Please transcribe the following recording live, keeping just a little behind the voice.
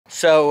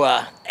So,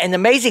 and the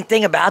amazing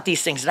thing about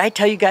these things, did I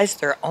tell you guys,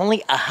 they're only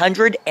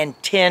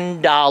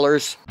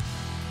 $110.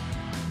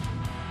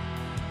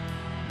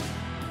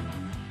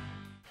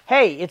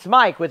 Hey, it's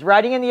Mike with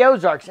Riding in the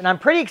Ozarks, and I'm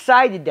pretty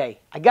excited today.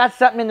 I got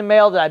something in the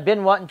mail that I've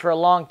been wanting for a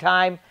long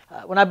time.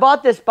 When I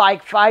bought this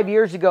bike 5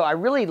 years ago, I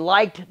really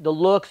liked the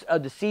looks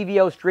of the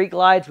CVO Street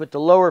Glides with the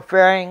lower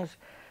fairings.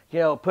 You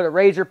know, put a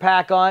razor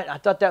pack on it. I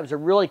thought that was a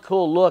really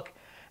cool look,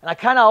 and I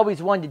kind of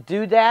always wanted to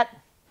do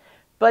that,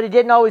 but it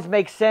didn't always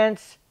make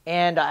sense,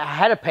 and I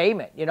had a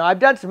payment. You know, I've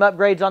done some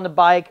upgrades on the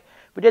bike.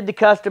 We did the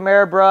custom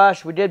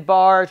airbrush, we did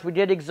bars, we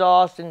did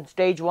exhaust and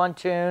stage 1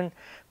 tune.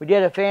 We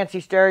did a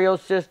fancy stereo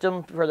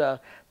system for the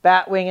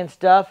bat wing and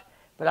stuff.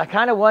 But I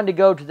kind of wanted to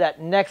go to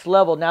that next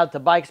level now that the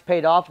bike's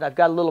paid off and I've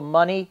got a little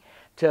money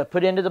to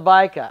put into the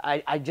bike.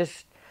 I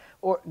just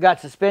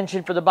got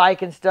suspension for the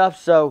bike and stuff.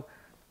 So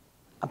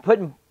I'm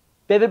putting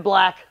Vivid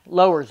Black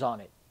lowers on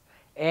it.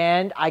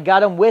 And I got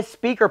them with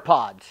speaker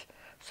pods.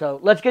 So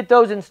let's get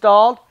those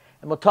installed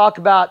and we'll talk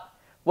about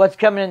what's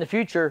coming in the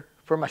future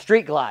for my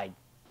Street Glide.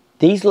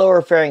 These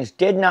lower fairings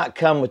did not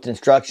come with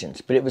instructions,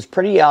 but it was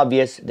pretty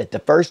obvious that the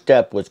first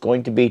step was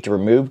going to be to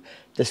remove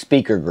the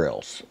speaker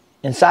grills.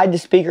 Inside the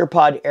speaker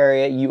pod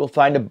area, you will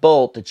find a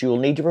bolt that you will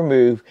need to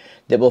remove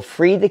that will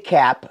free the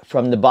cap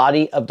from the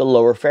body of the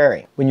lower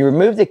fairing. When you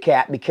remove the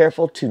cap, be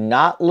careful to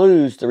not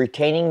lose the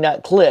retaining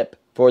nut clip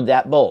for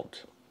that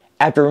bolt.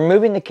 After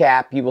removing the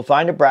cap, you will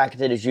find a bracket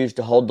that is used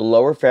to hold the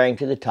lower fairing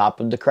to the top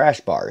of the crash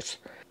bars.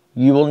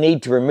 You will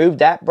need to remove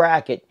that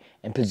bracket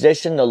and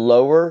position the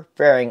lower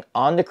fairing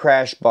on the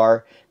crash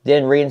bar,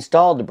 then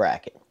reinstall the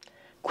bracket.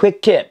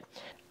 Quick tip,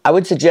 I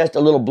would suggest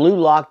a little blue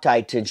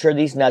Loctite to ensure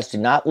these nuts do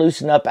not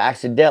loosen up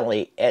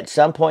accidentally at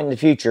some point in the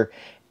future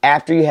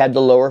after you have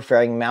the lower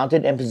fairing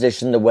mounted and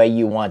positioned the way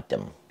you want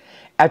them.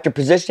 After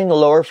positioning the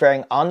lower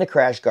fairing on the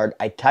crash guard,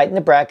 I tighten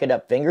the bracket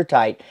up finger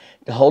tight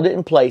to hold it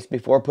in place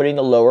before putting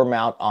the lower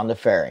mount on the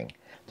fairing.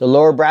 The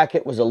lower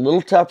bracket was a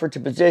little tougher to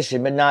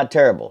position, but not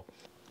terrible.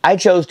 I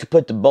chose to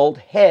put the bolt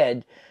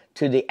head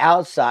to the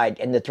outside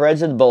and the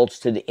threads of the bolts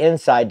to the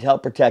inside to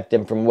help protect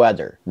them from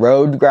weather,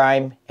 road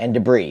grime, and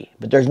debris.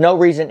 But there's no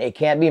reason it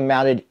can't be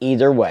mounted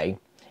either way,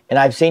 and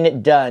I've seen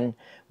it done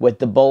with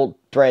the bolt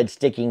thread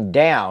sticking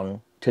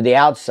down to the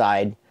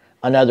outside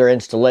on other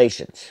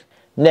installations.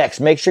 Next,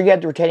 make sure you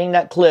have the retaining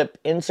nut clip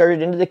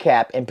inserted into the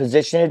cap and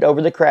position it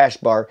over the crash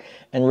bar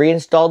and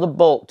reinstall the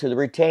bolt to the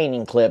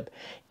retaining clip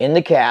in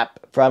the cap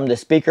from the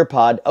speaker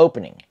pod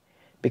opening.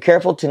 Be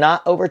careful to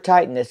not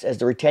over-tighten this as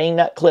the retaining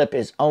nut clip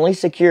is only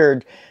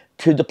secured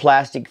to the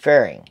plastic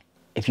fairing.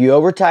 If you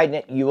over-tighten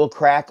it, you will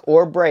crack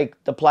or break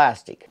the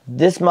plastic.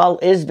 This model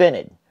is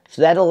vented,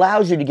 so that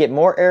allows you to get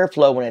more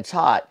airflow when it's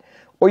hot,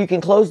 or you can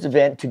close the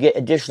vent to get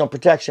additional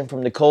protection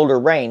from the colder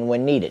rain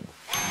when needed.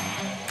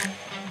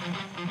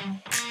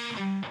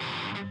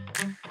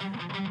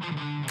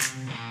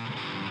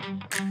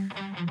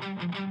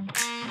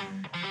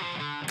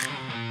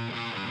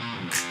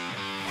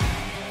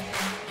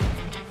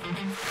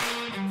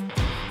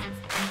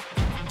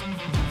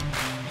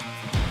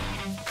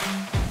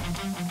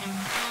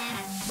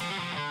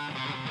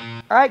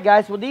 Alright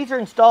guys, well these are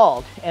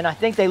installed and I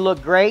think they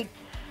look great.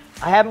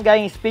 I haven't got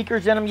any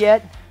speakers in them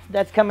yet.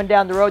 That's coming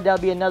down the road.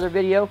 That'll be another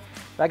video.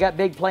 But I got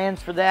big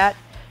plans for that.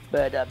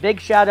 But a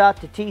big shout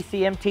out to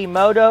Tcmt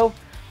Moto.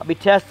 I'll be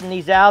testing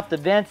these out. The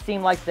vents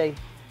seem like they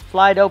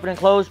slide open and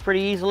close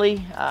pretty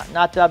easily.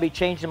 Not that I'll be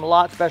changing them a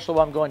lot, especially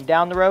while I'm going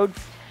down the road.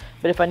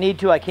 But if I need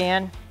to, I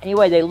can.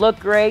 Anyway, they look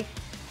great.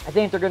 I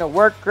think they're going to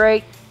work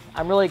great.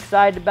 I'm really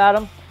excited about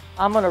them.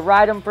 I'm going to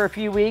ride them for a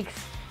few weeks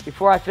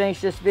before I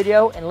finish this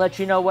video and let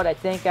you know what I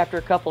think after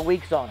a couple of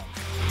weeks on them.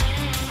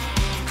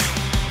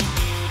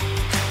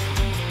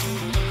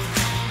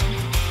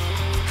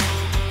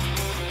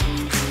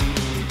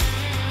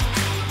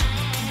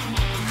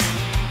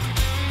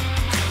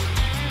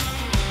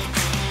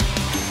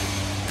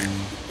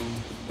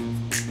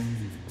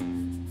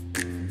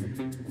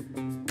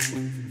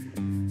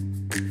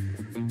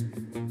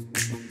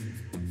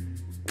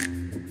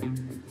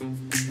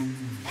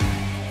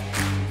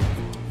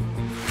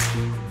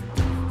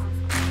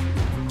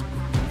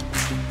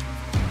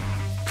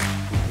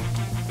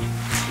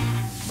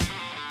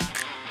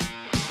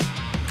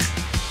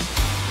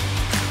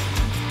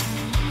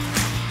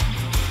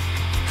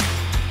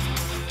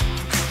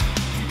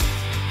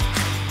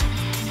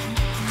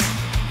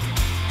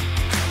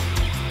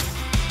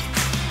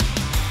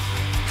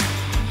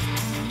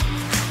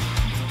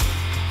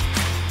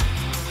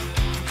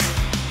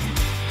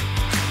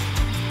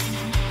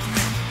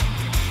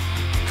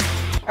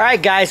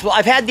 Alright guys, well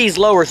I've had these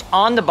lowers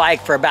on the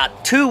bike for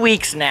about 2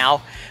 weeks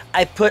now.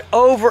 I put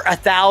over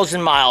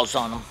 1,000 miles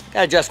on them.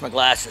 Gotta adjust my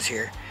glasses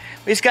here.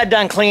 We just got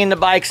done cleaning the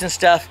bikes and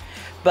stuff,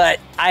 but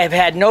I have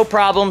had no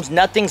problems.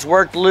 Nothing's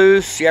worked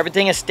loose.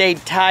 Everything has stayed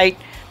tight.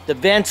 The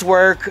vents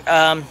work.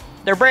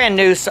 They're brand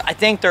new, so I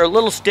think they're a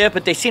little stiff,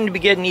 but they seem to be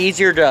getting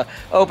easier to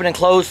open and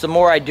close the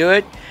more I do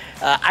it.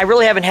 I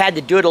really haven't had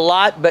to do it a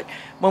lot, but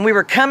when we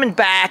were coming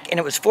back and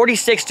it was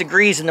 46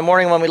 degrees in the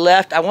morning when we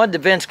left, I wanted the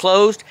vents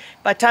closed.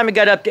 By the time it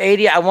got up to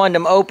 80, I wanted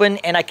them open,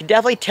 and I could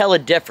definitely tell a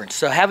difference.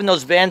 So having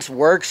those vents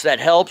works, that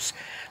helps.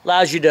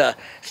 Allows you to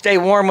stay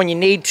warm when you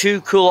need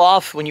to, cool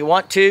off when you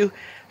want to.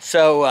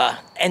 So,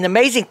 and the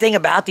amazing thing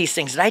about these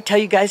things, did I tell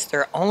you guys,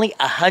 they're only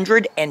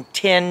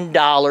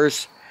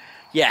 $110.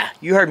 Yeah,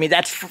 you heard me,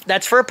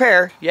 that's for a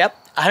pair, yep,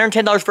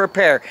 $110 for a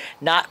pair.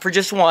 Not for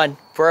just one,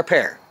 for a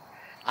pair.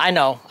 I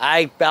know,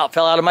 I about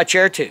fell out of my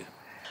chair too.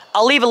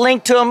 I'll leave a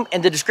link to them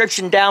in the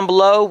description down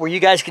below where you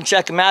guys can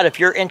check them out if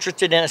you're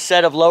interested in a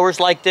set of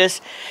lowers like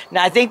this.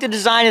 Now, I think the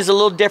design is a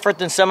little different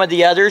than some of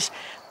the others.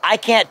 I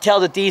can't tell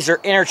that these are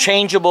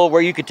interchangeable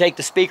where you could take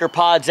the speaker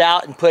pods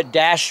out and put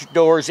dash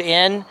doors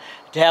in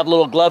to have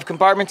little glove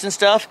compartments and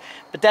stuff,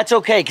 but that's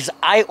okay because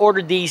I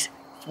ordered these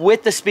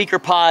with the speaker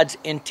pods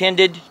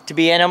intended to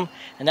be in them,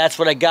 and that's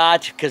what I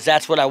got because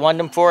that's what I wanted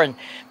them for.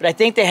 But I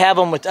think they have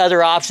them with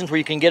other options where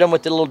you can get them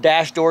with the little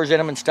dash doors in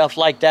them and stuff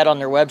like that on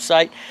their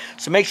website.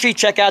 So make sure you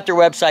check out their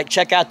website,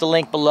 check out the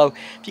link below.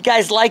 If you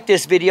guys like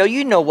this video,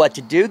 you know what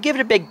to do. Give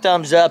it a big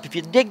thumbs up. If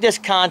you dig this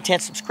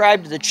content,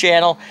 subscribe to the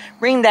channel,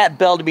 ring that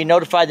bell to be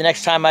notified the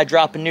next time I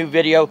drop a new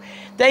video.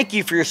 Thank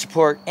you for your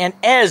support, and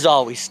as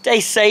always, stay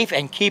safe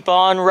and keep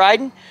on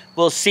riding.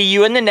 We'll see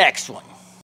you in the next one.